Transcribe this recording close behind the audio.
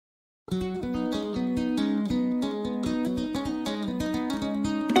Now,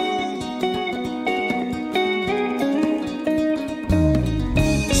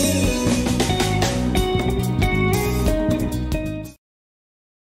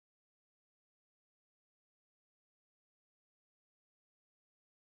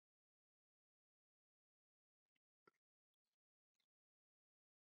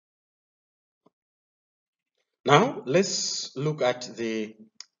 let's look at the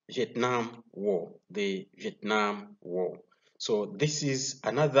Vietnam War, the Vietnam War. So this is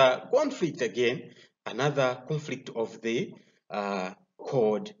another conflict again, another conflict of the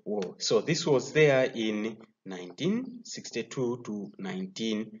Cold War. So this was there in 1962 to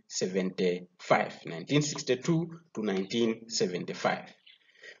 1975, 1962 to 1975.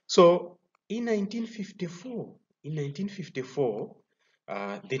 So in 1954,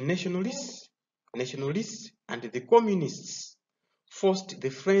 the nationalists and the communists forced the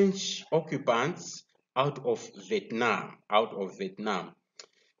French occupants out of Vietnam.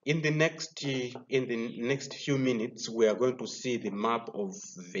 In the next few minutes, we are going to see the map of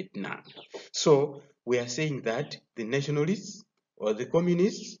Vietnam. So we are saying that the nationalists or the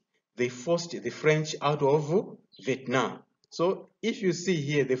communists, they forced the French out of Vietnam. So if you see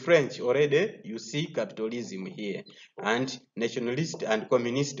here the French already, you see capitalism here, and nationalists and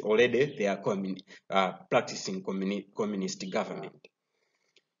communists already, they are practicing communist government.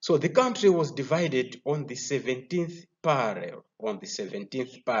 So the country was divided on the 17th parallel,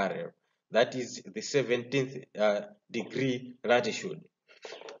 that is the 17th degree latitude.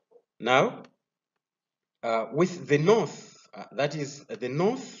 Now, with the north, that is the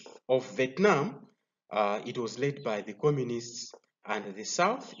north of Vietnam, it was led by the communists, and the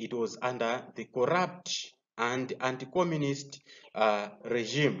south, it was under the corrupt and anti-communist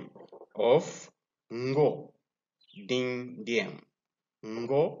regime of Ngo Dinh Diem.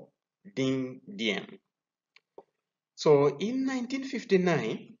 Ngo Dinh Diem. So in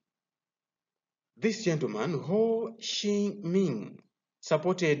 1959, this gentleman, Ho Chi Minh,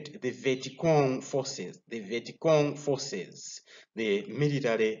 supported the Viet Cong forces, the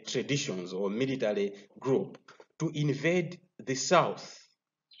military traditions or military group, to invade the South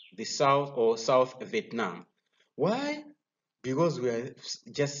or South Vietnam. Why? Because we have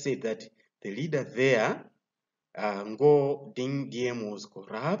just said that the leader there, Ngo Dinh Diem, was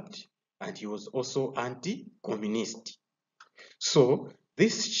corrupt and he was also anti-communist. So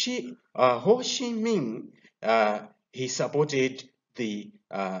this Ho Chi Minh, he supported the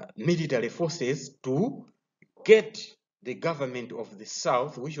military forces to get the government of the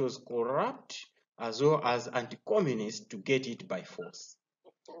South, which was corrupt as well as anti-communist, to get it by force.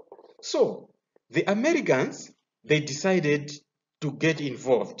 So the Americans, they decided to get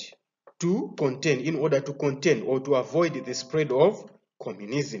involved in order to contain or to avoid the spread of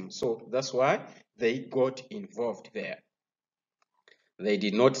communism. So that's why they got involved there. They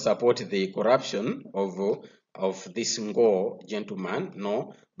did not support the corruption of this Ngo gentleman,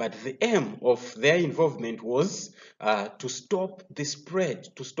 no, but the aim of their involvement was to stop the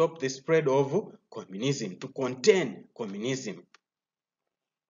spread of communism, to contain communism.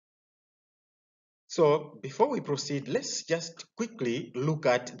 So before we proceed, let's just quickly look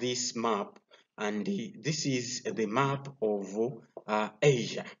at this map, and this is the map of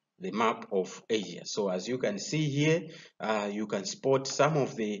Asia. The map of Asia. So as you can see here, you can spot some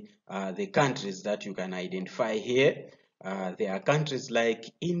of the countries that you can identify here. There are countries like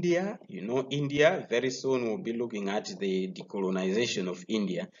India. You know India. Very soon we'll be looking at the decolonization of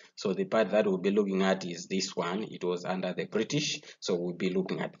India. So the part that we'll be looking at is this one. It was under the British, so we'll be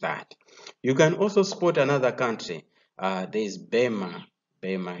looking at that. You can also spot another country. There's Burma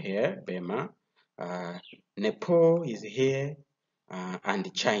here. Nepal is here.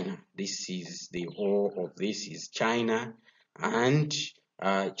 And China. This is the whole of this is China, and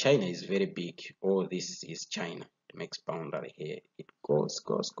China is very big. All this is China. It makes boundary here. It goes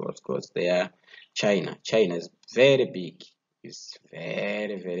there. China is very big. It's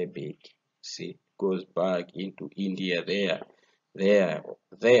very big. See, it goes back into India there.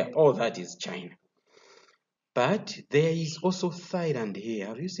 All that is China. But there is also Thailand here.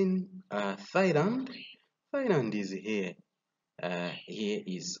 Have you seen Thailand? Thailand is here. Here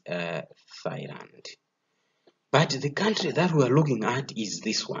is Thailand. But the country that we are looking at is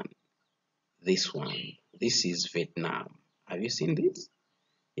this one. This is Vietnam. Have you seen this?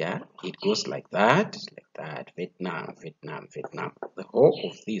 Yeah, it goes like that. Vietnam. The whole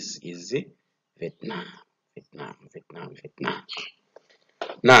of this is Vietnam.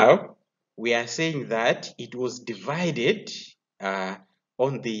 Now, we are saying that it was divided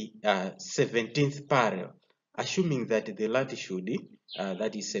on the 17th parallel, assuming that the latitude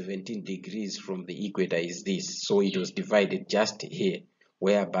that is 17 degrees from the equator is this. So it was divided just here,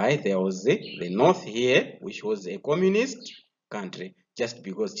 whereby there was the north here, which was a communist country, just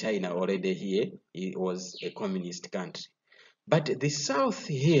because China already here, it was a communist country. But the south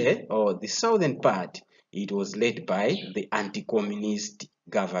here, or the southern part, it was led by the anti-communist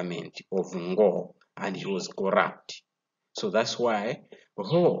government of Ngo, and he was corrupt. So that's why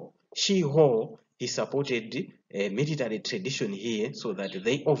Ho, he supported a military tradition here so that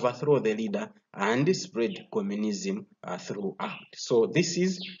they overthrow the leader and spread communism throughout. So this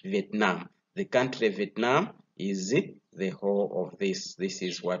is Vietnam. The country Vietnam is the whole of this. This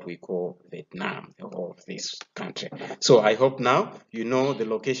is what we call Vietnam, the whole of this country. So I hope now you know the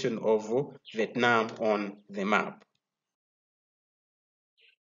location of Vietnam on the map.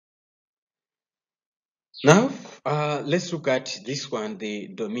 Now, let's look at this one, the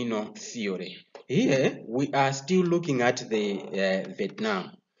domino theory. Here, we are still looking at the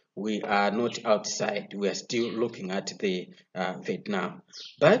Vietnam. We are not outside. We are still looking at the Vietnam.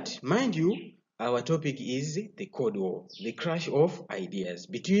 But mind you, our topic is the Cold War, the clash of ideas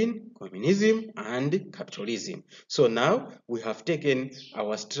between communism and capitalism. So now we have taken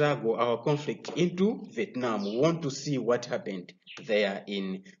our struggle, our conflict into Vietnam. We want to see what happened there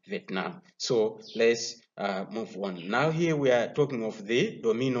in Vietnam. So let's move on. Now here we are talking of the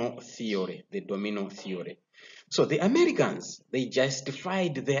domino theory, So the Americans, they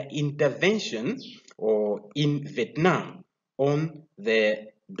justified their intervention or in Vietnam on the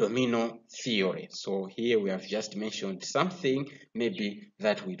domino theory. So here we have just mentioned something maybe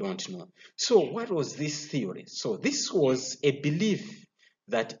that we don't know. So what was this theory? So this was a belief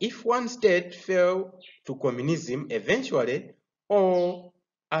that if one state fell to communism, eventually all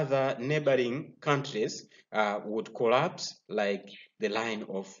other neighboring countries would collapse like the line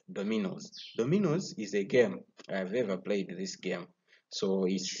of dominoes. Dominoes is a game. I've ever played this game. So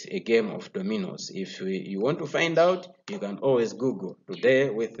it's a game of dominoes. If you want to find out, you can always Google. Today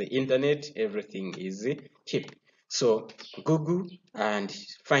with the internet, everything is cheap. So Google and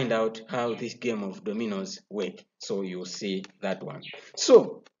find out how this game of dominoes work. So you'll see that one.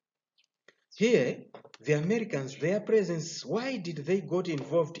 So here, the Americans, their presence, why did they got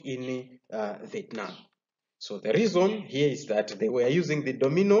involved in Vietnam? So the reason here is that they were using the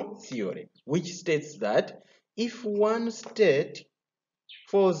domino theory, which states that if one state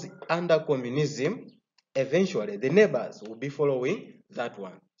falls under communism, eventually the neighbors will be following that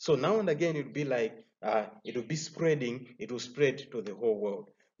one. So now and again, it will be like, it will be spreading, it will spread to the whole world.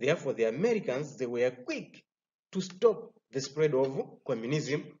 Therefore, the Americans, they were quick to stop the spread of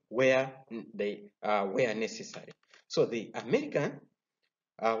communism where they were necessary. So the American,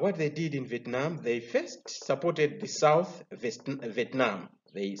 what they did in Vietnam, they first supported the South Vietnam.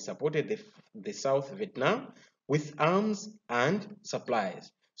 They supported the South Vietnam with arms and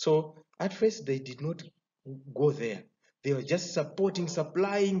supplies. So at first they did not go there. They were just supporting,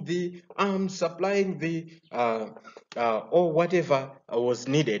 supplying the arms, supplying the or whatever was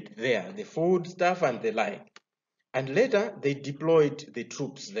needed there, the food stuff and the like. And later, they deployed the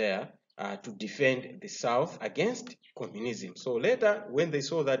troops there to defend the South against communism. So later, when they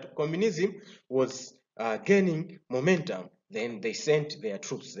saw that communism was gaining momentum, then they sent their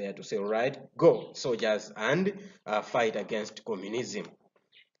troops there to say, all right, go, soldiers, and fight against communism.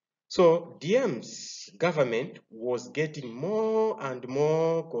 So Diem's government was getting more and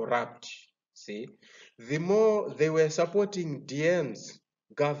more corrupt. See, the more they were supporting Diem's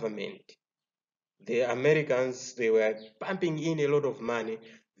government, the Americans, they were pumping in a lot of money.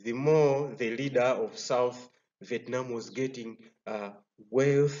 The more the leader of South Vietnam was getting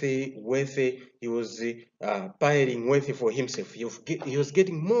wealthy, he was piling wealthy for himself. He was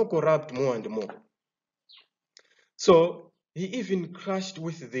getting more corrupt more and more. So he even clashed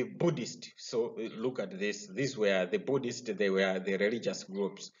with the Buddhist. So look at this. These were the Buddhist, they were the religious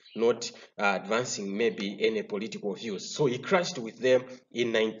groups, not advancing maybe any political views. So he clashed with them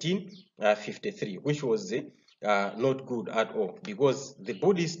in 1953, which was not good at all, because the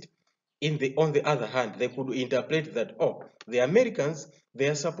Buddhist, on the other hand, they could interpret that, oh, the Americans, they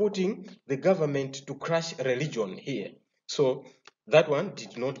are supporting the government to crush religion here. So that one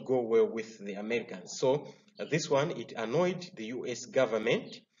did not go well with the Americans. So this one, it annoyed the US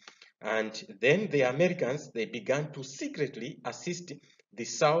government, and then the Americans, they began to secretly assist the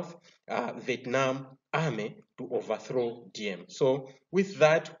South Vietnam army to overthrow Diem. So with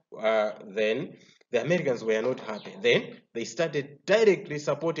that, then the Americans were not happy. Then they started directly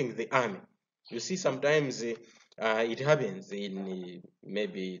supporting the army. You see, sometimes it happens in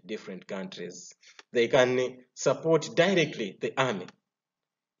maybe different countries. They can support directly the army.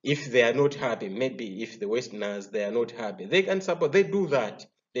 if they are not happy, maybe if the Westerners, they are not happy, they can support. They do that.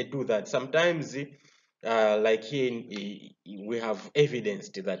 They do that. Sometimes, like here, we have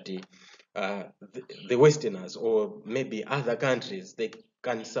evidenced that the Westerners or maybe other countries, they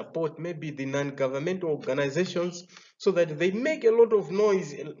can support maybe the non-governmental organizations so that they make a lot of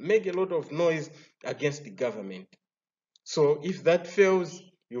noise against the government. So if that fails,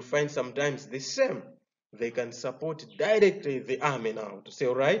 you find sometimes the same. They can support directly the army now to say,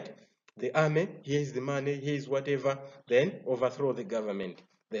 all right, the army, here's the money, here's whatever, then overthrow the government.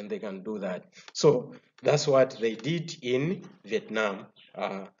 Then they can do that. So that's what they did in Vietnam.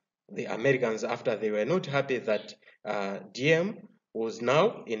 The Americans, after they were not happy that Diem was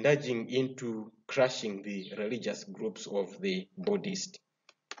now indulging into crushing the religious groups of the Buddhists.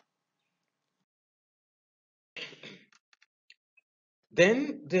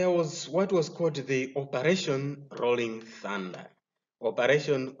 Then there was what was called the Operation Rolling Thunder.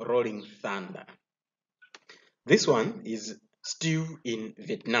 Operation Rolling Thunder. This one is still in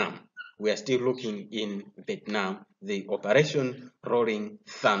Vietnam. We are still looking in Vietnam, the Operation Rolling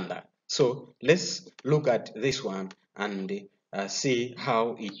Thunder. So let's look at this one and see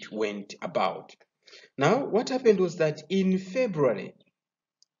how it went about. Now, what happened was that in February,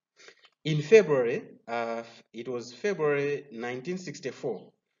 it was February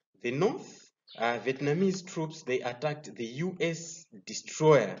 1964, the North Vietnamese troops, they attacked the US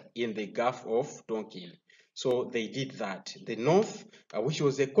destroyer in the Gulf of Tonkin. So they did that. The North, which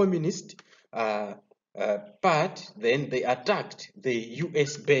was a communist part, then they attacked the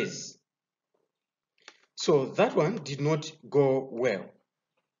US base. So that one did not go well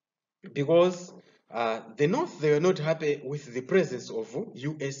because the North, they were not happy with the presence of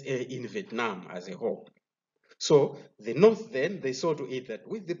USA in Vietnam as a whole. So the North then, they saw to it that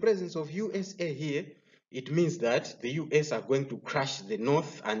with the presence of USA here, it means that the US are going to crush the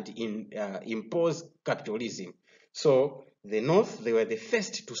North and impose capitalism. So the North, they were the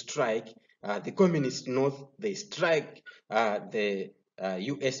first to strike. The communist North, they strike the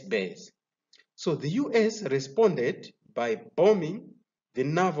US base. So the US responded by bombing the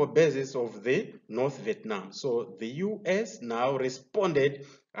naval bases of the North Vietnam. So the US now responded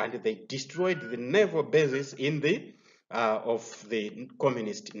and they destroyed the naval bases in the of the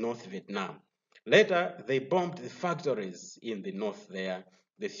communist North Vietnam. Later, they bombed the factories in the north there,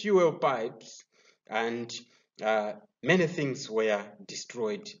 the fuel pipes, and many things were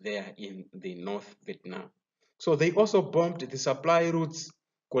destroyed there in the North Vietnam. So they also bombed the supply routes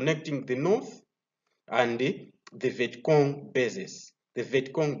connecting the north and the Viet Cong bases. The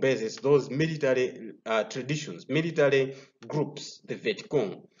Viet Cong bases, those military traditions, military groups, the Viet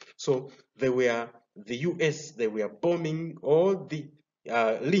Cong. So the US, they were bombing all the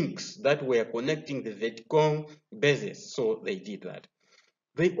links that were connecting the Viet Cong bases. So they did that.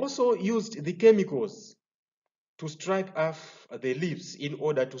 They also used the chemicals to strip off the leaves in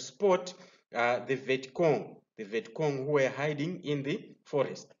order to spot the Viet Cong who were hiding in the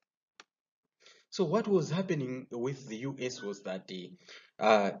forest. So what was happening with the US was that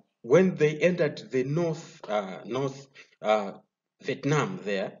when they entered the North Vietnam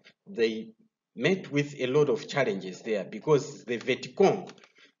there, they met with a lot of challenges there because the Viet Cong,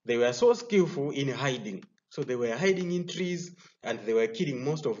 they were so skillful in hiding. So they were hiding in trees and they were killing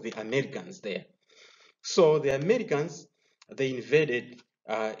most of the Americans there. So the Americans, they invaded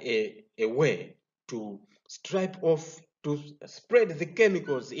a way to stripe off, to spread the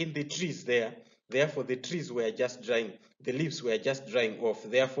chemicals in the trees there. Therefore, the trees were just drying, the leaves were just drying off.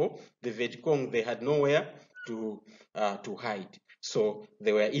 Therefore, the Viet Cong, they had nowhere to hide. So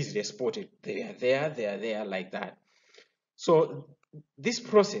they were easily spotted. They are there like that. So this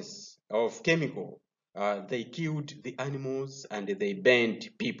process of chemical, they killed the animals and they burned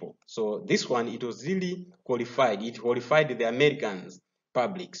people. So this one, it was really horrified. It horrified the Americans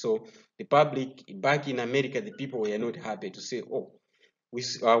public. So the public back in America, the people were not happy to say, oh, we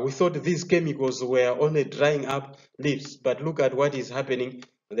thought these chemicals were only drying up leaves, but look at what is happening.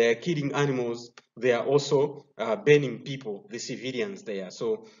 They are killing animals. They are also burning people, the civilians there.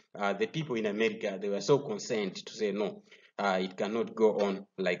 So the people in America, they were so concerned to say, no, it cannot go on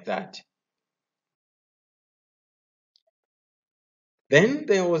like that. Then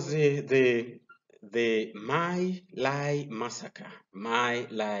there was the My Lai massacre. My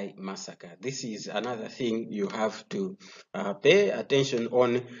Lai massacre. This is another thing you have to pay attention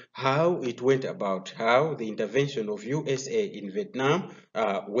on how it went about, how the intervention of USA in Vietnam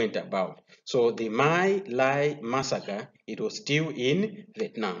went about. So the My Lai massacre, it was still in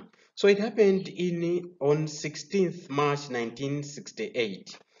Vietnam. So it happened on 16th March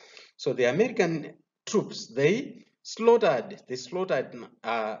 1968. So the American troops, they They slaughtered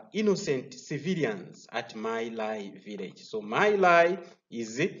innocent civilians at MALAWI village. So MALAWI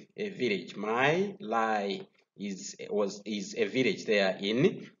is a village. MALAWI is a village there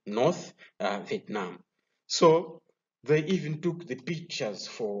in North Vietnam. So they even took the pictures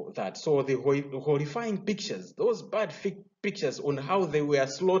for that. So the horrifying pictures, those bad pictures on how they were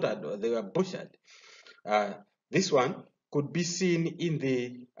slaughtered or they were butchered. This one could be seen in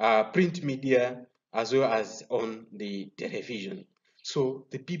the print media as well as on the television. So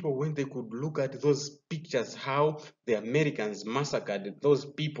the people, when they could look at those pictures, how the Americans massacred those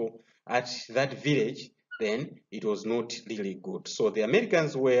people at that village, then it was not really good. So the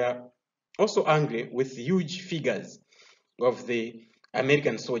Americans were also angry with huge figures of the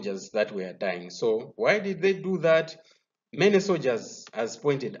American soldiers that were dying. So why did they do that? Many soldiers, as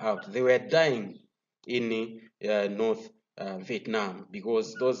pointed out, they were dying in North Vietnam,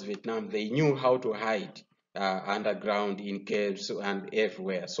 because those Vietnam, they knew how to hide underground in caves and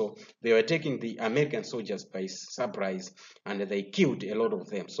everywhere. So they were taking the American soldiers by surprise, and they killed a lot of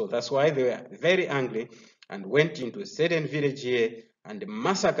them. So that's why they were very angry and went into a certain village here and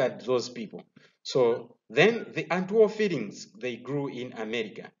massacred those people. So then the anti-war feelings, they grew in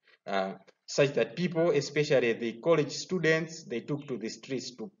America, such that people, especially the college students, they took to the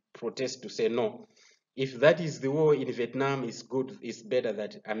streets to protest, to say no. If that is the war in Vietnam is good, it's better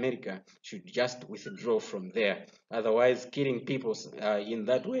that America should just withdraw from there. Otherwise, killing people in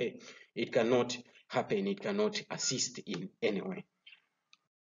that way, it cannot happen. It cannot assist in any way.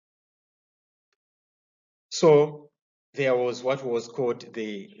 So there was what was called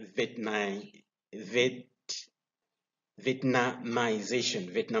the Vietnamization.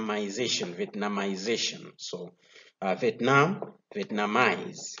 So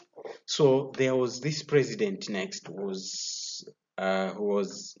Vietnamize. So there was this president next who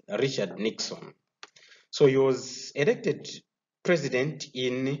was Richard Nixon. So he was elected president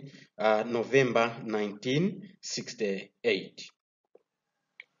in November 1968.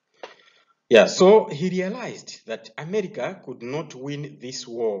 Yeah, so he realized that America could not win this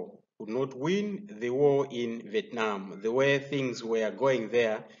war, could not win the war in Vietnam. The way things were going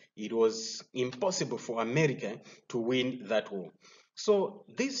there, it was impossible for America to win that war. So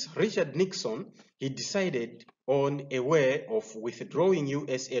this Richard Nixon, he decided on a way of withdrawing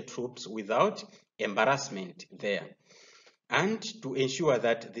USA troops without embarrassment there, and to ensure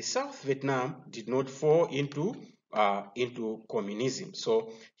that the South Vietnam did not fall into communism.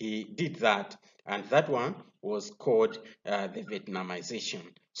 So he did that, and that one was called the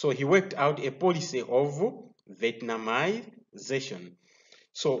Vietnamization. So he worked out a policy of Vietnamization.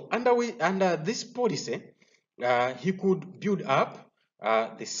 So under this policy, he could build up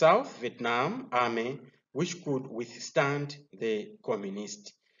the South Vietnam Army, which could withstand the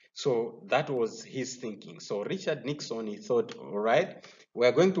communists. So that was his thinking. So Richard Nixon, he thought, all right, we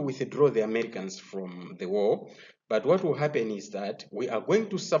are going to withdraw the Americans from the war, but what will happen is that we are going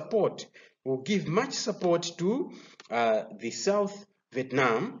to support, we'll give much support to the South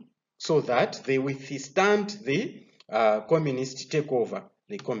Vietnam, so that they withstand the communist takeover.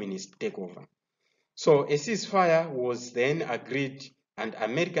 So a ceasefire was then agreed, and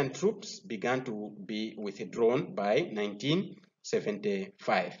American troops began to be withdrawn by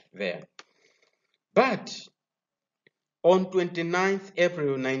 1975 there. But on 29th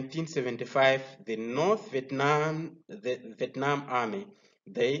April 1975, the Vietnam Army,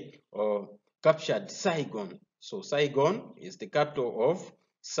 they captured Saigon. So Saigon is the capital of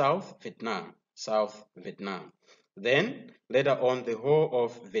South Vietnam. Then later on, the whole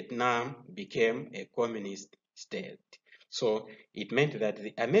of Vietnam became a communist state. So it meant that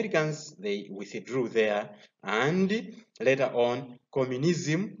the Americans, they withdrew there, and later on,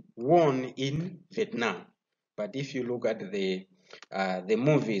 communism won in Vietnam. But if you look at the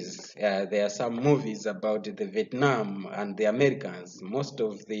movies, there are some movies about the Vietnam and the Americans. Most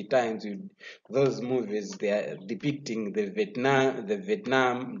of the times, those movies, they are depicting the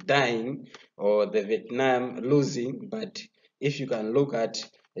Vietnam dying or the Vietnam losing. But if you can look at,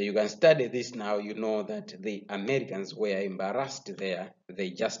 you can study this now, you know that the Americans were embarrassed there.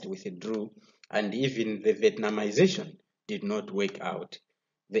 They just withdrew, and even the Vietnamization did not work out.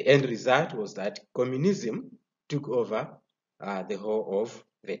 The end result was that communism took over the whole of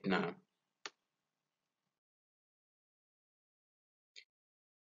Vietnam.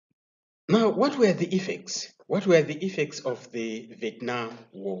 Now, what were the effects? What were the effects of the Vietnam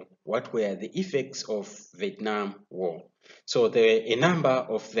War? What were the effects of Vietnam War? So there were a number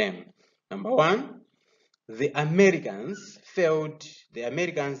of them. Number one, the Americans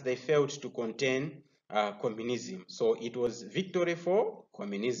they failed to contain communism. So it was victory for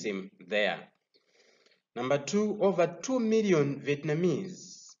communism there. Number two, over 2 million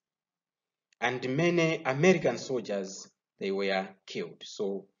Vietnamese and many American soldiers, they were killed.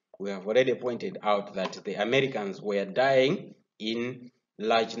 So we have already pointed out that the Americans were dying in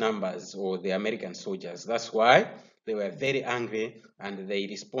large numbers, or the American soldiers. That's why they were very angry and they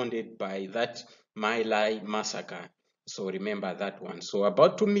responded by that MALAWI massacre. So remember that one. So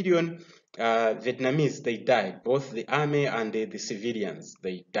about 2 million Vietnamese, they died. Both the army and the civilians,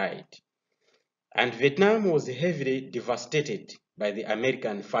 they died. And Vietnam was heavily devastated by the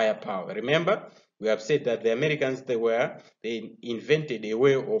American firepower. Remember, we have said that the Americans, they invented a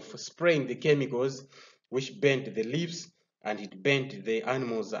way of spraying the chemicals which burnt the leaves, and it burnt the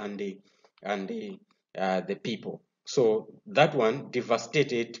animals and the people. So that one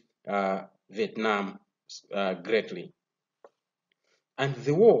devastated Vietnam greatly. And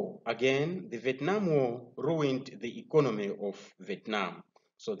the war, again, the Vietnam War ruined the economy of Vietnam.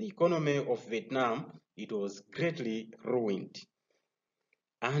 So the economy of Vietnam, it was greatly ruined.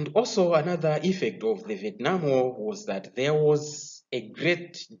 And also another effect of the Vietnam War was that there was a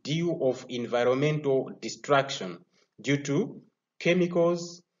great deal of environmental destruction due to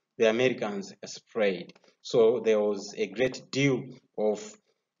chemicals the Americans sprayed. So there was a great deal of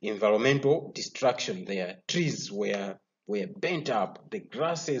environmental destruction there. Trees were burnt up, the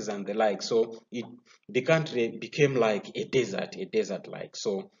grasses and the like. So the country became like a desert like.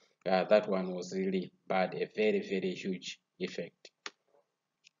 So that one was really bad, a very, very huge effect.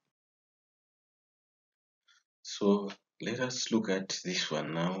 So let us look at this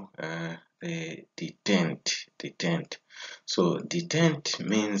one now, the detent. So detent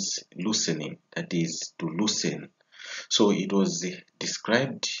means loosening, that is to loosen. So it was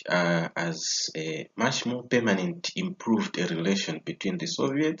described as a much more permanent, improved relation between the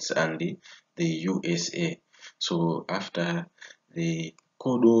Soviets and the USA. So after the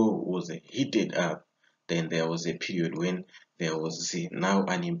Cold War was heated up, then there was a period when there was now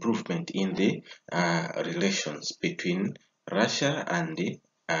an improvement in the relations between Russia and the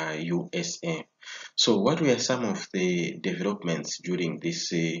USA. So what were some of the developments during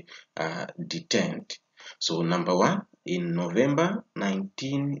this detent? So number one, in November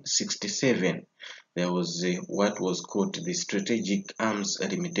 1967, there was what was called the Strategic Arms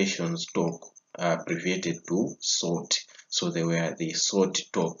Limitations Talk, abbreviated to SALT. So they were the SALT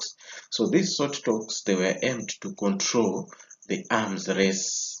talks. So these SALT talks, they were aimed to control the arms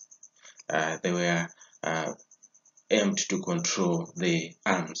race. They were aimed to control the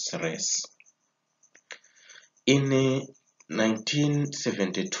arms race. In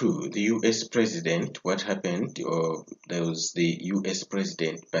 1972, the US president, what happened? There was the US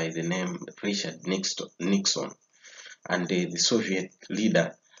president by the name Richard Nixon, and the Soviet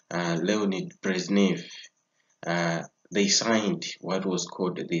leader Leonid Brezhnev. They signed what was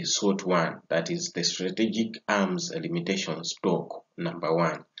called the SALT 1, that is the Strategic Arms Limitations Talk number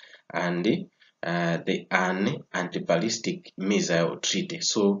 1, and the Anti-Ballistic Missile Treaty.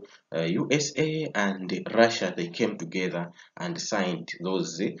 So USA and Russia, they came together and signed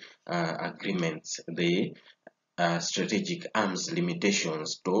those agreements, the Strategic Arms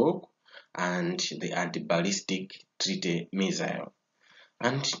Limitations Talk and the Anti-Ballistic Treaty Missile.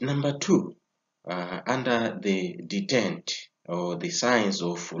 And number 2, under the detent or the signs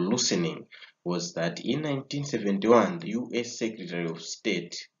of loosening, was that in 1971, the US Secretary of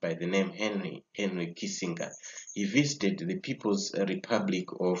State by the name Henry Kissinger, he visited the People's Republic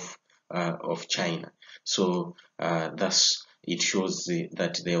of China. So thus it shows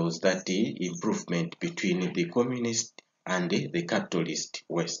that there was that improvement between the communist and the capitalist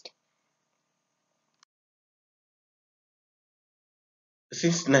West.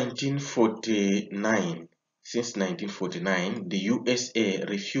 Since 1949, the USA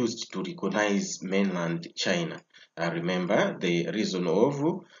refused to recognize mainland China. Remember the reason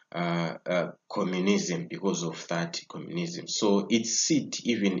of communism, because of that communism. So its seat,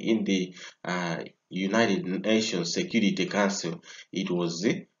 even in the United Nations Security Council, it was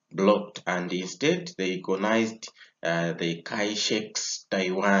blocked, and instead they recognized the Kai-shek's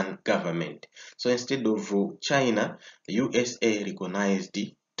Taiwan government. So instead of China, the USA recognized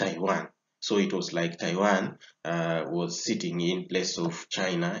Taiwan. So it was like Taiwan was sitting in place of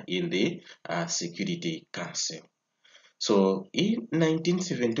China in the Security Council. So in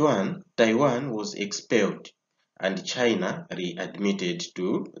 1971, Taiwan was expelled and China readmitted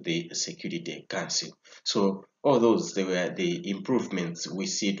to the Security Council. So all those, they were the improvements we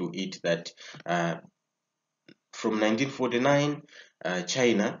see to it, that from 1949,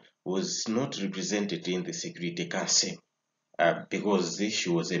 China was not represented in the Security Council because she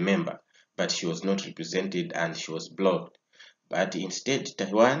was a member, but she was not represented and she was blocked. but instead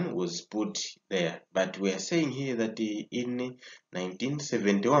Taiwan was put there. But we are saying here that in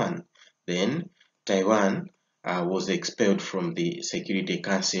 1971, then Taiwan was expelled from the Security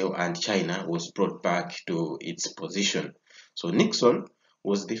Council and China was brought back to its position. So Nixon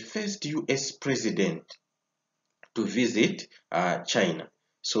was the first US president to visit China.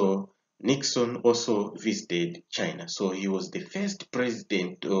 So Nixon also visited China. So he was the first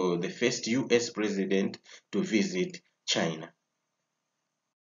president, or the first US president to visit China.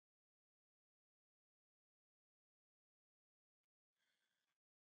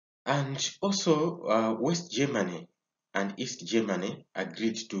 And also, West Germany and East Germany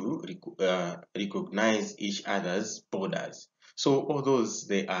agreed to recognize each other's borders. So all those,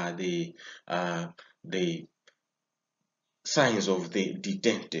 they are the signs of the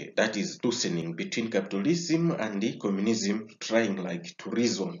detente, that is loosening between capitalism and the communism, trying like to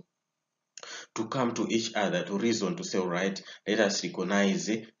reason, to come to each other, to reason, to say, all right, let us recognize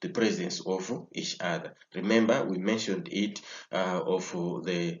the presence of each other. Remember, we mentioned it of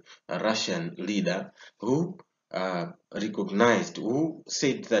the Russian leader who recognized, who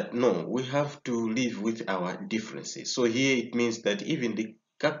said that no, we have to live with our differences. So here it means that even the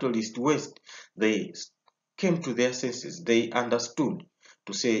capitalist West, they came to their senses. They understood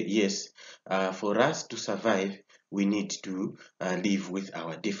to say, yes, for us to survive, we need to live with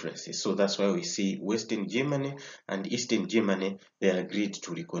our differences. So that's why we see Western Germany and Eastern Germany, they agreed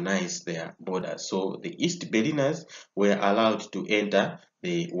to recognize their borders. So the East Berliners were allowed to enter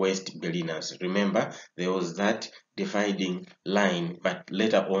the West Berliners. Remember, there was that dividing line, but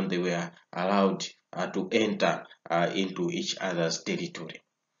later on they were allowed to enter into each other's territory.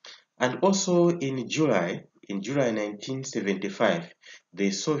 And also in July 1975,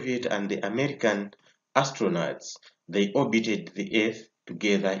 the Soviet and the American astronauts, they orbited the Earth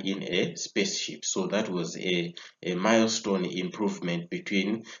together in a spaceship. So that was a milestone improvement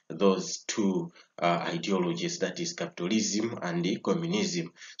between those two ideologies, that is capitalism and the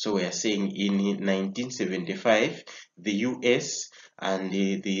communism. So we are saying in 1975, the US and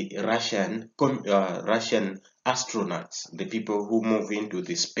the Russian astronauts, the people who move into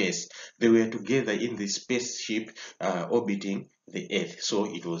the space, they were together in the spaceship orbiting the Earth. So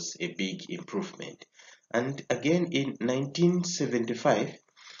it was a big improvement. And again in 1975,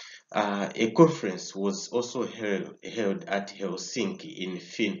 a conference was also held at Helsinki in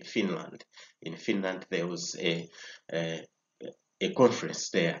Finland. In Finland, there was a conference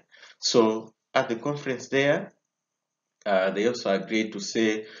there. So at the conference there, they also agreed to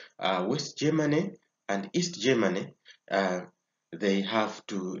say West Germany and East Germany, they have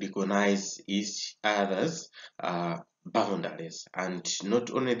to recognize each other's boundaries. And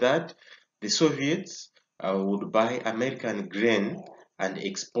not only that, the Soviets would buy American grain and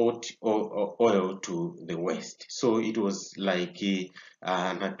export oil to the West. So it was like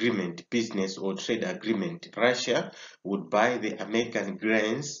an agreement, business or trade agreement. Russia would buy the American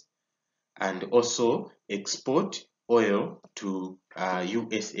grains and also export oil to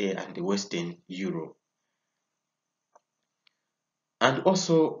USA and Western Europe. And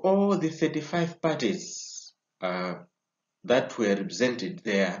also all the 35 parties that were represented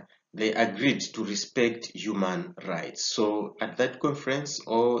there, they agreed to respect human rights. So at that conference,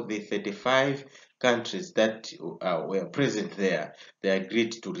 all the 35 countries that were present there, they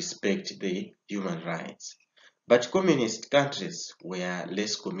agreed to respect the human rights. But communist countries were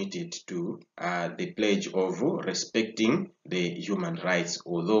less committed to the pledge of respecting the human rights,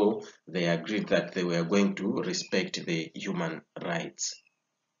 although they agreed that they were going to respect the human rights.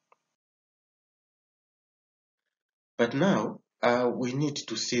 But now we need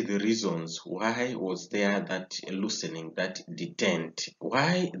to see the reasons why was there that loosening, that detent,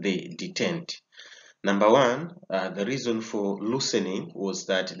 why they detent. Number one, the reason for loosening was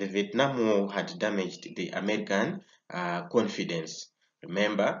that the Vietnam War had damaged the American confidence.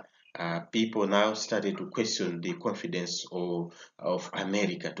 Remember, people now started to question the confidence of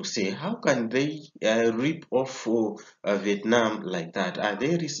America, to say, how can they rip off Vietnam like that? Are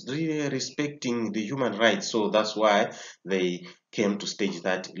they really respecting the human rights? So that's why they came to stage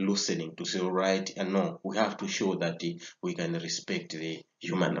that loosening, to say, all right, and no, we have to show that we can respect the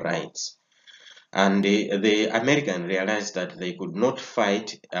human rights. And the American realized that they could not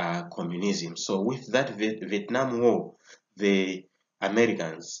fight communism. So with that Vietnam War, the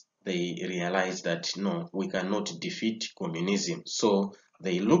Americans, they realized that no, we cannot defeat communism. So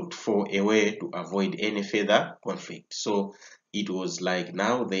they looked for a way to avoid any further conflict. So it was like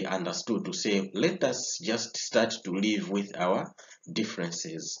now they understood to say, let us just start to live with our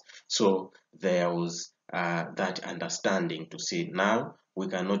differences. So there was that understanding to say, now we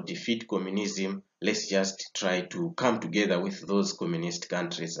cannot defeat communism, let's just try to come together with those communist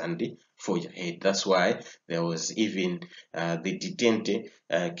countries and forge ahead. That's why there was even the detente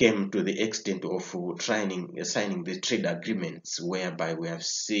came to the extent of signing the trade agreements, whereby we have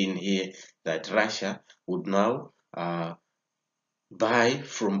seen here that Russia would now buy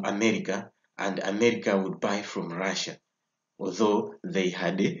from America and America would buy from Russia, although they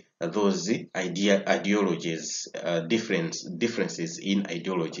had those ideologies, differences in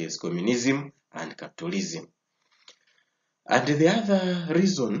ideologies, communism and capitalism. And the other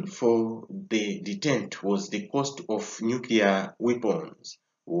reason for the detente was the cost of nuclear weapons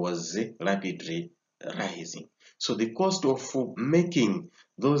was rapidly rising. So the cost of making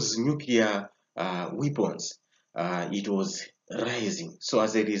those nuclear weapons, it was rising. So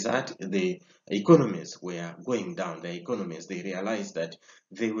as a result, the economies were going down. The economies, they realized that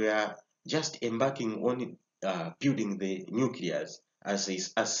they were just embarking on building the nuclears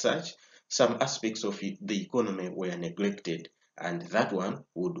as such. Some aspects of the economy were neglected, and that one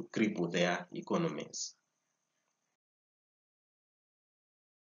would cripple their economies.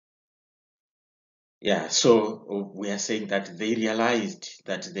 Yeah, so we are saying that they realized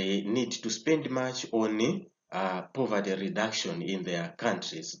that they need to spend much on poverty reduction in their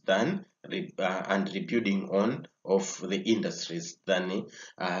countries than and rebuilding on of the industries than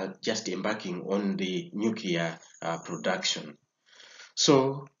just embarking on the nuclear production.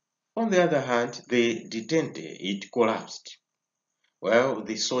 So, on the other hand, the detente, it collapsed. Well,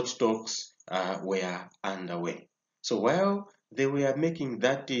 the SWOT talks were underway. So while they were making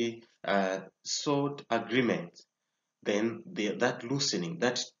that SWOT agreement, then that loosening,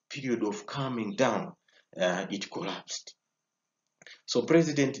 that period of calming down, it collapsed. So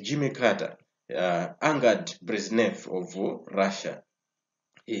President Jimmy Carter angered Brezhnev of Russia.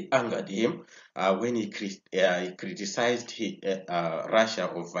 He angered him when he criticized Russia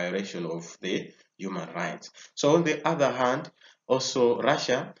of violation of the human rights. So on the other hand, also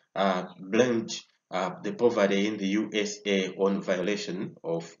Russia blamed the poverty in the USA on violation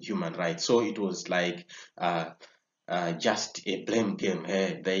of human rights. So it was like just a blame game.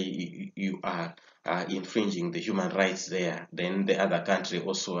 You are infringing the human rights there. Then the other country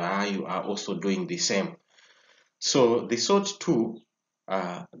also, you are also doing the same. So the SALT II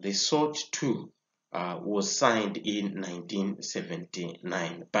was signed in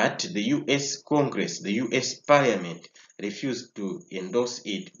 1979, but the U.S. Congress, the U.S. Parliament refused to endorse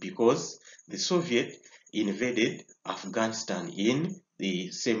it because the Soviet invaded Afghanistan in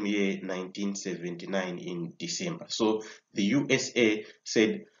the same year, 1979, in December. So the USA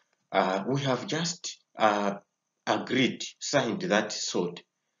said, we have just signed that SALT.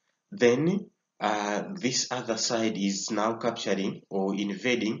 Then this other side is now capturing or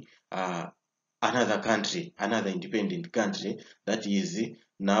invading another country, another independent country that is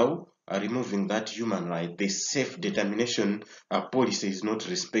now removing that human right. The self-determination policy is not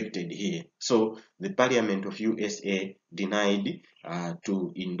respected here. So the Parliament of USA denied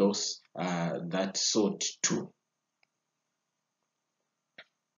to endorse that SALT too.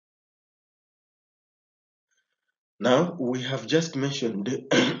 Now we have just mentioned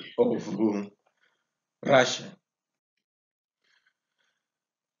of Russia.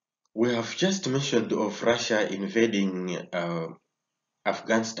 We have just mentioned of Russia invading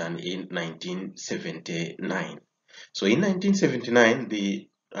Afghanistan in 1979. So in 1979, the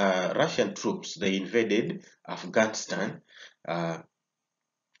Russian troops, they invaded Afghanistan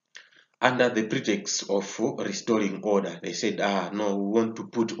under the pretext of restoring order. They said, no, we want to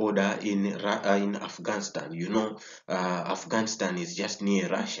put order in Afghanistan. You know, Afghanistan is just near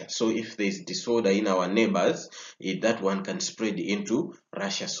Russia. So if there's disorder in our neighbors, that one can spread into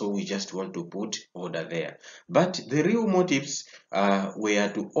Russia. So we just want to put order there. But the real motives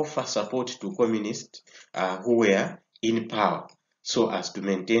were to offer support to communists who were in power, so as to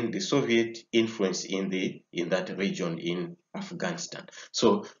maintain the Soviet influence in that region in Afghanistan.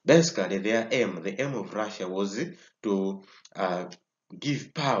 So basically the aim of Russia was to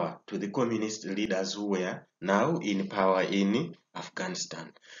give power to the communist leaders who were now in power in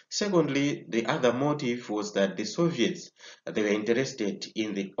Afghanistan. Secondly, the other motive was that the Soviets, they were interested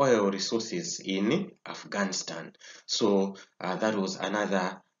in the oil resources in Afghanistan. So that was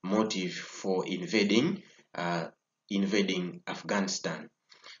another motive for invading Afghanistan.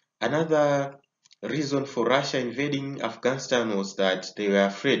 Another reason for Russia invading Afghanistan was that they were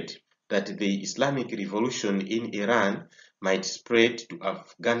afraid that the Islamic Revolution in Iran might spread to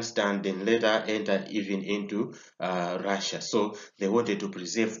Afghanistan, then later enter even into Russia. So they wanted to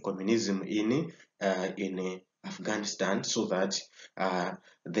preserve communism in Afghanistan, so that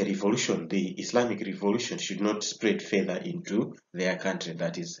the Islamic Revolution, should not spread further into their country,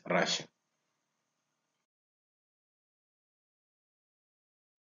 that is Russia.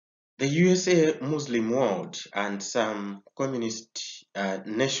 The USA, Muslim world, and some communist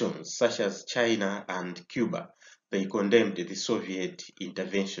nations such as China and Cuba, they condemned the Soviet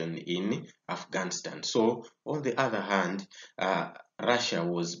intervention in Afghanistan. So, on the other hand, Russia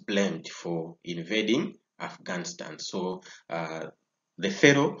was blamed for invading Afghanistan. So, the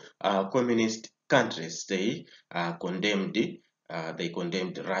fellow communist countries, they condemned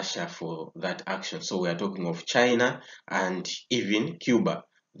Russia for that action. So we are talking of China and even Cuba.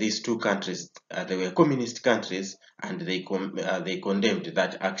 These two countries, they were communist countries, and they condemned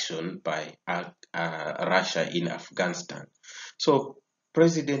that action by Russia in Afghanistan. So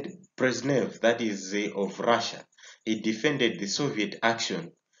President Brezhnev, that is of Russia, he defended the Soviet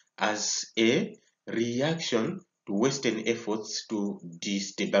action as a reaction to Western efforts to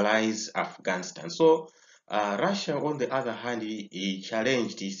destabilize Afghanistan. So Russia, on the other hand, he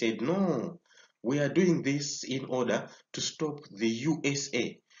challenged. He said, no, we are doing this in order to stop the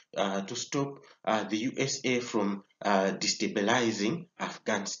USA, the USA from destabilizing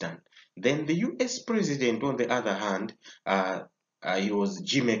Afghanistan. Then the US president, on the other hand, he was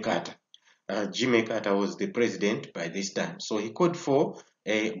Jimmy Carter. Jimmy Carter was the president by this time. So he called for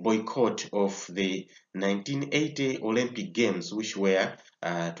a boycott of the 1980 Olympic Games, which were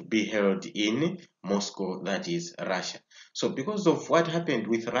to be held in Moscow, that is Russia. So because of what happened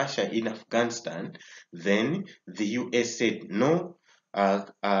with Russia in Afghanistan, then the US said, no,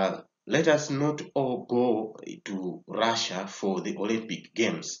 let us not all go to Russia for the Olympic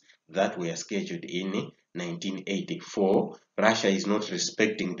Games that were scheduled in 1984. Russia is not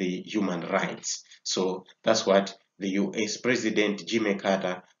respecting the human rights. So that's what the US President Jimmy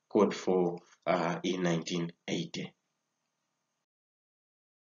Carter called for in 1980.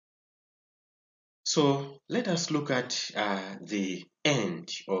 So let us look at the end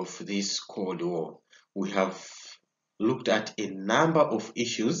of this Cold War. We have looked at a number of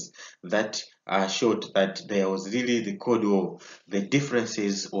issues that showed that there was really the Cold War, the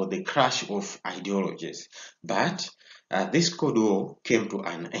differences or the clash of ideologies. But this Cold War came to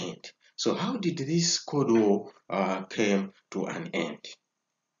an end. So how did this Cold War came to an end?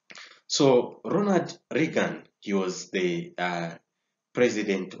 So Ronald Reagan, he was the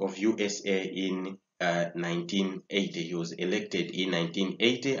president of USA in 1980. He was elected in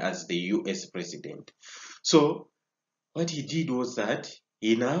 1980 as the US president. So what he did was that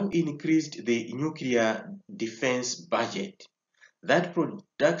he now increased the nuclear defense budget. That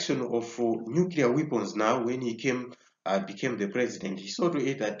production of nuclear weapons now, when he became the president, he saw to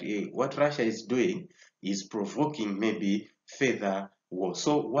it that what Russia is doing is provoking maybe further war.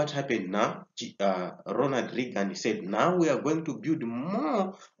 So what happened now? Ronald Reagan said, now we are going to build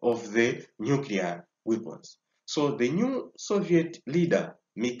more of the nuclear weapons. So the new Soviet leader,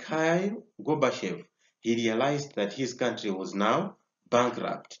 Mikhail Gorbachev, he realized that his country was now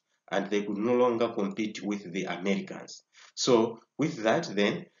bankrupt and they could no longer compete with the Americans. So with that,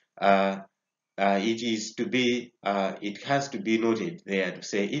 then it has to be noted there to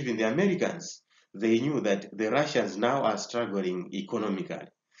say even the Americans, they knew that the Russians now are struggling economically.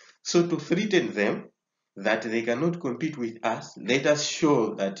 So to threaten them that they cannot compete with us, let us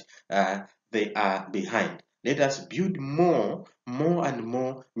show that they are behind. Let us build more and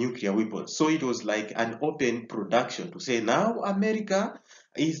more nuclear weapons. So it was like an open production to say now America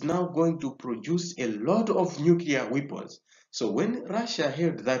is now going to produce a lot of nuclear weapons. So when Russia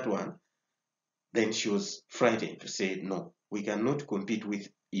heard that one, then she was frightened to say, no, we cannot compete with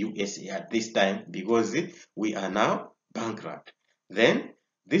USA at this time because we are now bankrupt. Then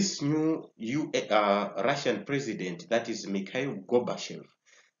this new Russian president, that is Mikhail Gorbachev,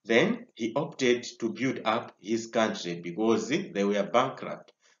 then he opted to build up his country because they were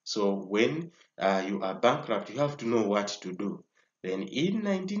bankrupt. So when you are bankrupt, you have to know what to do. Then in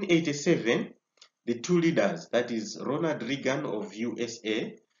 1987, the two leaders, that is Ronald Reagan of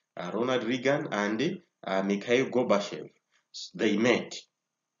USA, Ronald Reagan and Mikhail Gorbachev, they met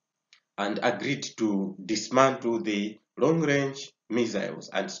and agreed to dismantle the long-range missiles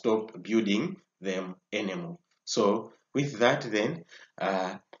and stop building them anymore. So with that then,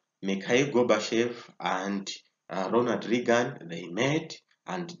 Mikhail Gorbachev and Ronald Reagan, they met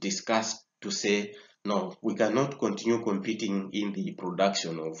and discussed to say, no, we cannot continue competing in the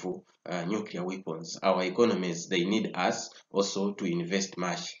production of nuclear weapons. Our economies, they need us also to invest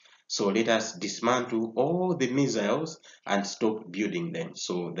much. So let us dismantle all the missiles and stop building them.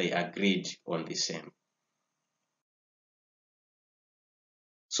 So they agreed on the same.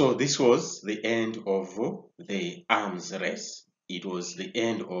 So this was the end of the arms race. It was the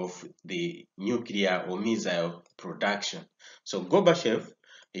end of the nuclear or missile production. So Gorbachev,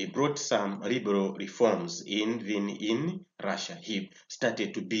 he brought some liberal reforms even in Russia. He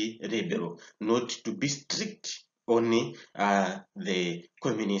started to be liberal, not to be strict on the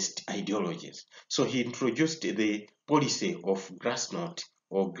communist ideologies. So he introduced the policy of glasnost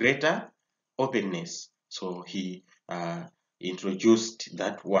or greater openness. So he introduced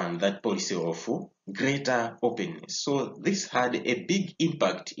that policy of greater openness. So this had a big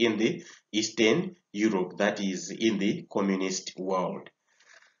impact in the Eastern Europe, that is in the communist world.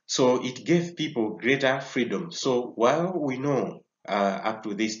 So it gave people greater freedom. So while we know up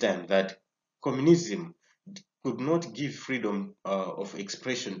to this time that communism could not give freedom of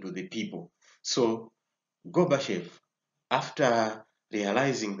expression to the people, so Gorbachev, after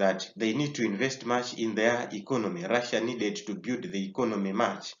realizing that they need to invest much in their economy, Russia needed to build the economy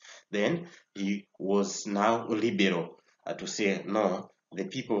much, then he was now liberal to say, no, the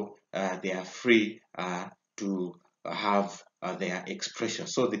people, they are free to have their expression.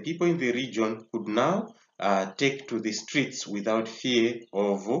 So the people in the region could now take to the streets without fear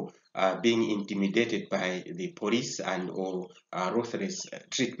of being intimidated by the police and or ruthless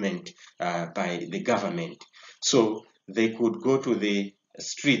treatment by the government. So they could go to the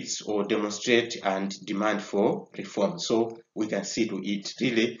streets or demonstrate and demand for reform. So we can see to it,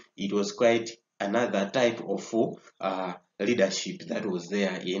 really, it was quite another type of leadership that was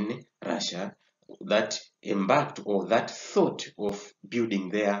there in Russia that embarked or that thought of building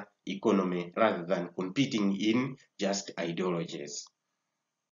their economy rather than competing in just ideologies.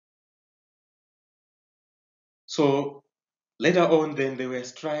 So later on, then there were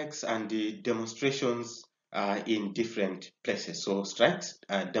strikes and demonstrations in different places. So strikes,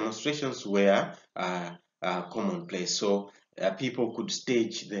 demonstrations were commonplace. So people could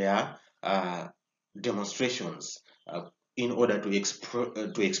stage their demonstrations in order to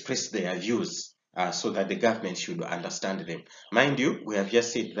express their views so that the government should understand them. Mind you, we have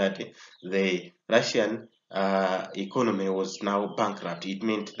just said that the Russian economy was now bankrupt. It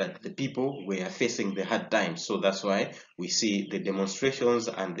meant that the people were facing the hard times. So that's why we see the demonstrations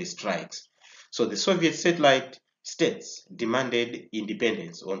and the strikes. So the Soviet satellite states demanded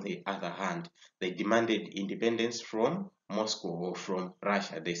independence. On the other hand, they demanded independence from Moscow or from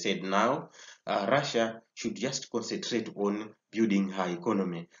Russia. They said now Russia should just concentrate on building her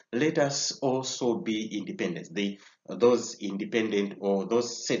economy. Let us also be independent. Those independent or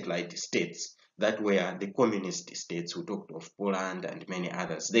those satellite states that were the communist states, who talked of Poland and many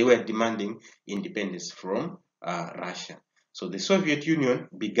others, they were demanding independence from Russia. So the Soviet Union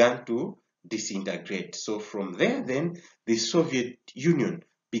began to disintegrate. So from there, then, the Soviet Union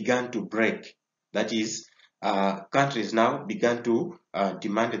began to break. That is, countries now began to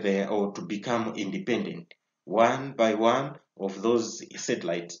demand or to become independent. One by one of those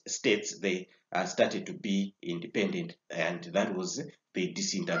satellite states, they started to be independent, and that was the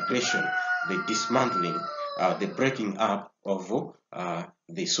disintegration, the dismantling, the breaking up of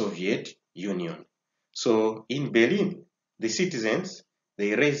the Soviet Union. So in Berlin, the citizens,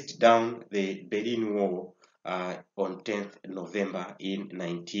 they raised down the Berlin Wall on 10th November in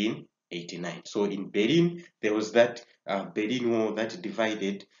 1989. So in Berlin, there was that Berlin Wall that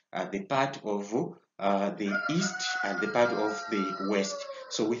divided the part of the east and the part of the west.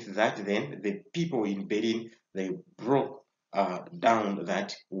 So with that, then, the people in Berlin, they broke down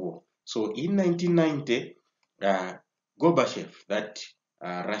that wall. So in 1990, Gorbachev, that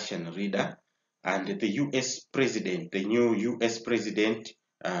Russian leader, and the US president, the new US president,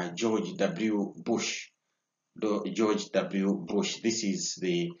 George W. Bush. George W. Bush. This is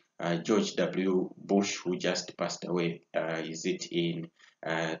the George W. Bush who just passed away. Is it in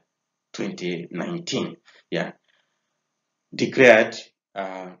 2019? Yeah. Declared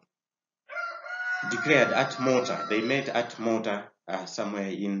at Malta. They met at Malta, somewhere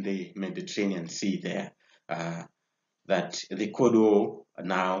in the Mediterranean Sea there. That the Cold War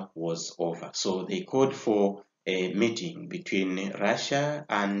now was over. So they called for a meeting between Russia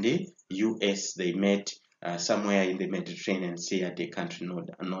and the US. They met somewhere in the Mediterranean Sea at a country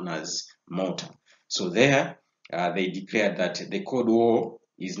known as Malta. So there they declared that the Cold War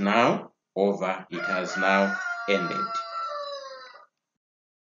is now over. It has now ended.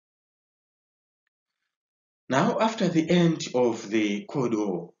 Now, after the end of the Cold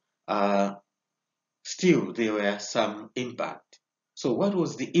War, still there were some impact. So what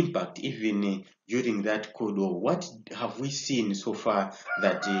was the impact even during that Cold War? What have we seen so far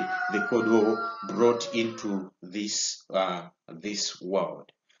that the Cold War brought into this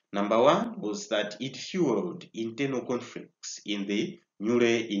world? Number one was that it fueled internal conflicts in the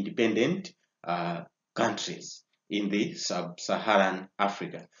newly independent countries in the sub-Saharan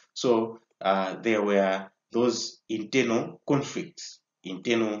Africa. So there were those internal conflicts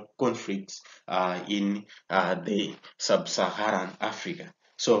internal conflicts in the sub-Saharan Africa.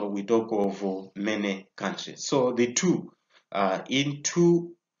 So we talk of many countries. So the two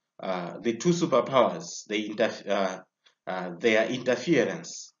superpowers, their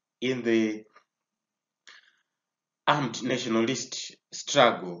interference in the armed nationalist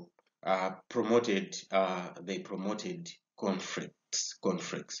struggle they promoted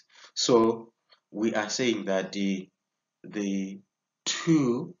conflicts. So we are saying that the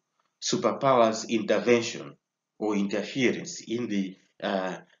two superpowers intervention or interference in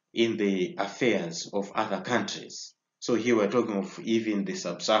the affairs of other countries. So here we're talking of even the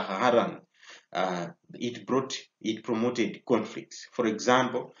sub-Saharan. It promoted conflicts. For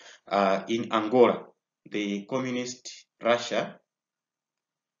example, in Angola, the communist Russia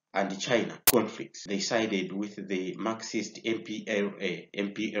and China conflicts. They sided with the Marxist MPLA.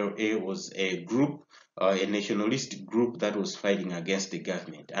 MPLA was a group, a nationalist group that was fighting against the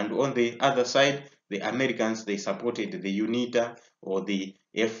government. And on the other side, the Americans, they supported the UNITA or the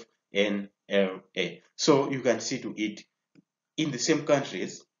FNLA. So you can see to it, in the same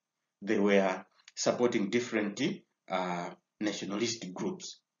countries, they were supporting different nationalist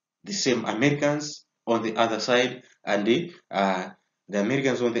groups. The same Americans on the other side, and the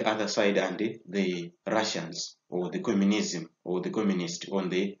Americans on the other side, and the Russians or the communism or the communists on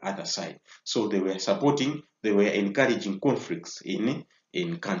the other side. So they were encouraging conflicts in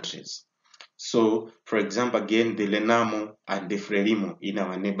countries. So, for example, again, the Renamo and the Frelimo in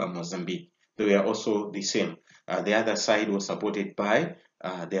our neighbor Mozambique, they were also the same. The other side was supported by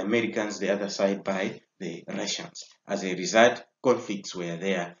the Americans, the other side by the Russians. As a result, conflicts were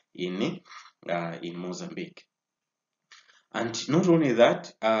there in Mozambique. And not only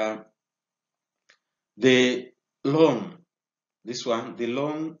that, the long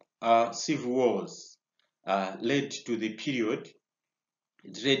civil wars led to the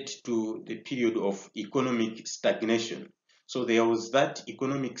period of economic stagnation. So there was that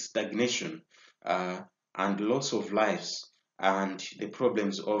economic stagnation and loss of lives and the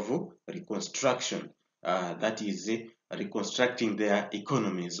problems of reconstruction, that is reconstructing their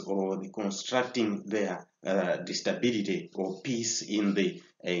economies or reconstructing their stability or peace in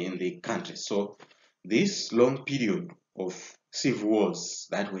the country. So this long period of civil wars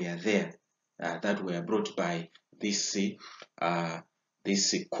that were there, that were brought by this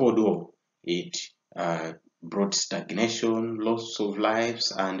Cold War, it brought stagnation, loss of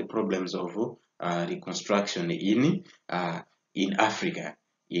lives, and problems of reconstruction in Africa.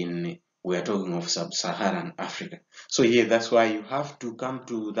 We are talking of sub-Saharan Africa. So here, that's why you have to come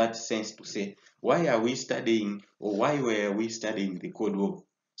to that sense to say, why are we studying, or why were we studying the Cold War?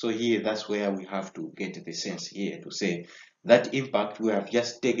 So here, that's where we have to get the sense here to say that impact, we have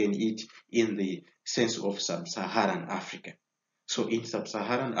just taken it in the sense of sub-Saharan Africa. So in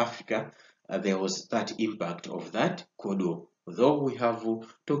sub-Saharan Africa, there was that impact of that Cold War. Though we have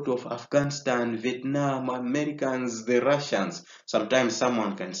talked of Afghanistan, Vietnam, Americans, the Russians, sometimes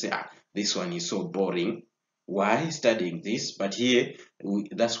someone can say, this one is so boring. Why studying this? But here,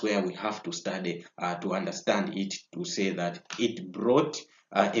 that's where we have to study to understand it, to say that it brought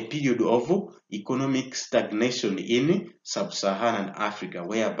a period of economic stagnation in sub-Saharan Africa,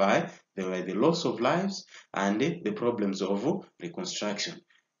 whereby there were the loss of lives and the problems of reconstruction.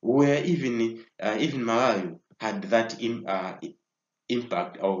 Where even Malawi had that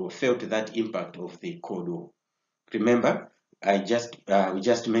impact, or felt that impact of the Cold War. Remember, we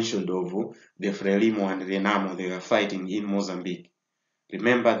just mentioned of the Frelimo and Renamo, they were fighting in Mozambique.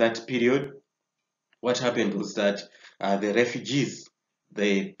 Remember that period? What happened was that the refugees,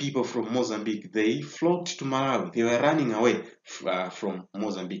 the people from Mozambique, they flocked to Malawi. They were running away from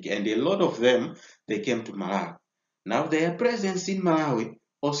Mozambique, and a lot of them, they came to Malawi. Now their presence in Malawi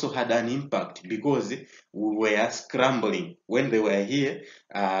also had an impact, because we were scrambling. When they were here,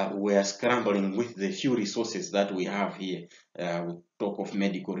 we were scrambling with the few resources that we have here. We talk of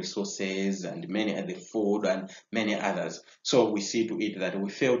medical resources and many other food and many others. So we see to it that we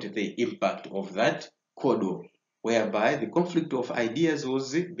felt the impact of that Cold War, whereby the conflict of ideas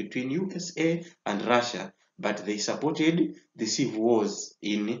was between USA and Russia, but they supported the civil wars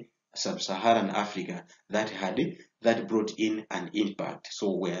in sub-Saharan Africa that brought in an impact.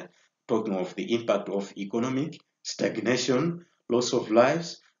 So we're talking of the impact of economic stagnation, loss of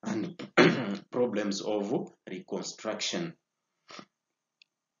lives, and problems of reconstruction.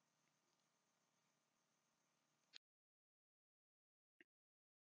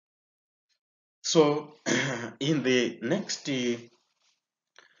 So in the next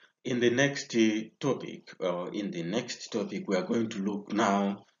topic, we are going to look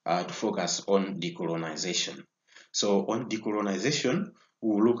now to focus on decolonization. So on decolonization,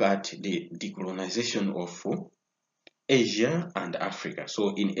 we'll look at the decolonization of Asia and Africa.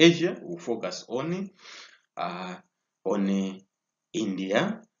 So in Asia, we'll focus on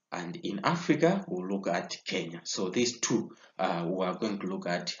India, and in Africa, we'll look at Kenya. So these two, we are going to look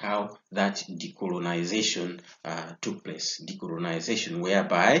at how that decolonization took place. Decolonization,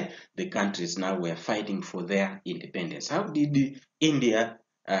 whereby the countries now were fighting for their independence. How did India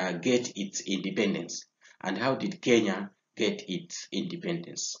get its independence? And how did Kenya get its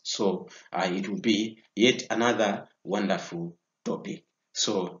independence? So it will be yet another wonderful topic.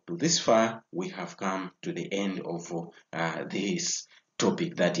 So to this far, we have come to the end of this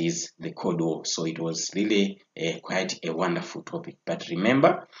topic, that is the Cold War. So it was really quite a wonderful topic. But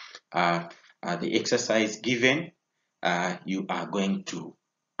remember, the exercise given, you are going to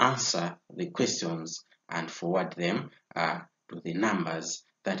answer the questions and forward them to the numbers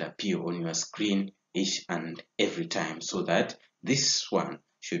that appear on your screen each and every time, so that this one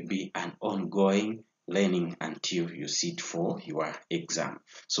should be an ongoing learning until you sit for your exam.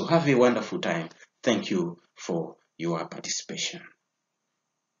 So have a wonderful time. Thank you for your participation.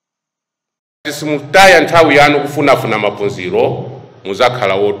 Simutaya nthawi yanu kufunafuna maphunziro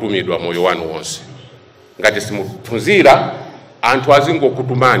muzakhala wotumidwa moyo wanu wonse. Ngati simuphunzira anthu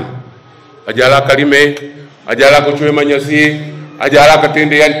azingokutumani, ajala kalime, ajala kuchwe manyazi, ajala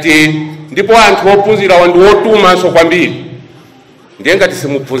katende yanti, ndipo anthu ophunzira wandu wotuma so kwambiri. Ndiye ngati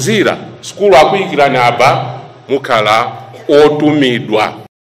simuphunzira, skulu akuyikirani apa mukhala otumidwa.